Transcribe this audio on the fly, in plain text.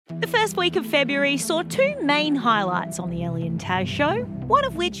The first week of February saw two main highlights on the Ellie and Taz show, one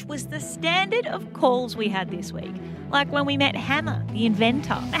of which was the standard of calls we had this week, like when we met Hannah, the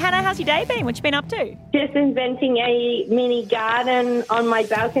inventor. Hannah, how's your day been? What you been up to? Just inventing a mini garden on my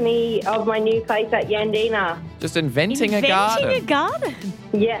balcony of my new place at Yandina. Just inventing a garden? Inventing a garden?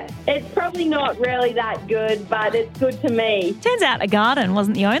 Yeah, it's probably not really that good, but it's good to me. Turns out a garden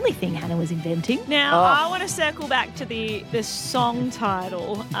wasn't the only thing Hannah was inventing. Now, I want to circle back to the song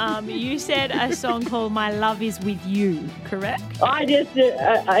title. You said a song called My Love Is With You, correct? I just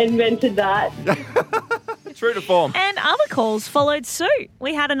invented that. True to form. And other calls followed suit.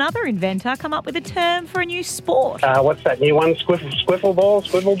 We had another inventor come up with a term for a new sport. What's that new one? Swivel ball?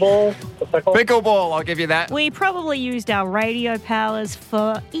 What's that called? Pickleball, I'll give you that. We probably used our radio powers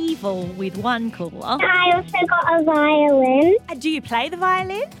for evil with one caller. I also got a violin. Do you play the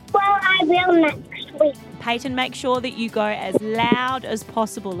violin? Well, I will next week. Peyton, make sure that you go as loud as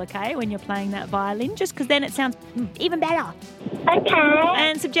possible, okay, when you're playing that violin, just because then it sounds even better. Okay.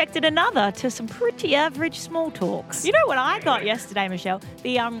 And subjected another to some pretty average small talks. You know what I got yesterday, Michelle?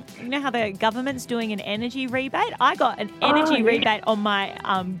 The you know how the government's doing an energy rebate? I got an energy rebate on my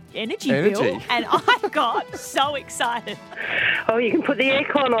energy bill, and I got so excited. Oh, you can put the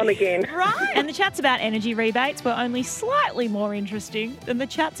aircon on again. Right. And the chats about energy rebates were only slightly more interesting than the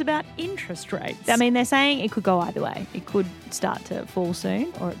chats about interest rates. I mean, they're saying it could go either way. It could start to fall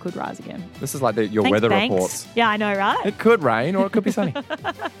soon, or it could rise again. This is like your Thanks, weather banks. reports. Yeah, I know, right? It could rain or it could be sunny.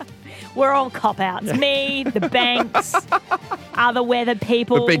 We're all cop-outs. Me, the banks, other weather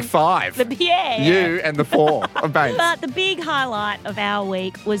people. The big five. Yeah. You and the four of banks. But the big highlight of our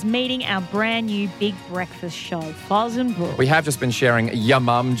week was meeting our brand new big breakfast show, Foz and Brooke. We have just been sharing ya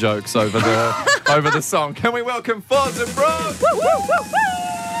mum jokes over the song. Can we welcome Foz and Brooke? Woo, woo, woo, woo.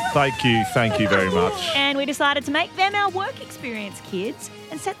 Thank you very much. And we decided to make them our work experience kids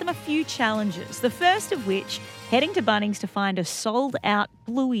and set them a few challenges. The first of which, heading to Bunnings to find a sold-out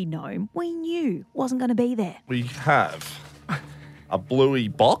Bluey gnome we knew wasn't going to be there. We have a Bluey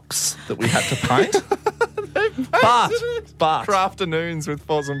box that we had to paint. but Crafternoons with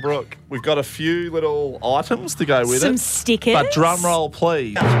Foz and Brooke. we've got a few little items to go with Some it. stickers. But drum roll,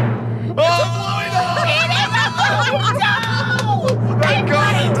 please.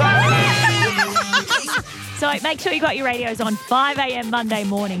 So make sure you got your radios on 5 a.m. Monday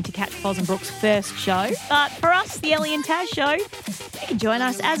morning to catch Foz and Brooke's first show. But for us, the Ellie and Taz show, you can join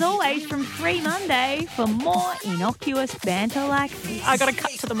us as always from 3 Monday for more innocuous banter like this. I got to cut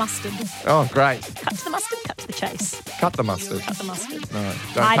to the mustard. Oh, great. Cut to the mustard, cut to the chase. Cut the mustard. Cut the mustard. No,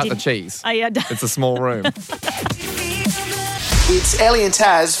 don't cut the cheese. I don't. It's a small room. It's Ellie and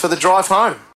Taz for the drive home.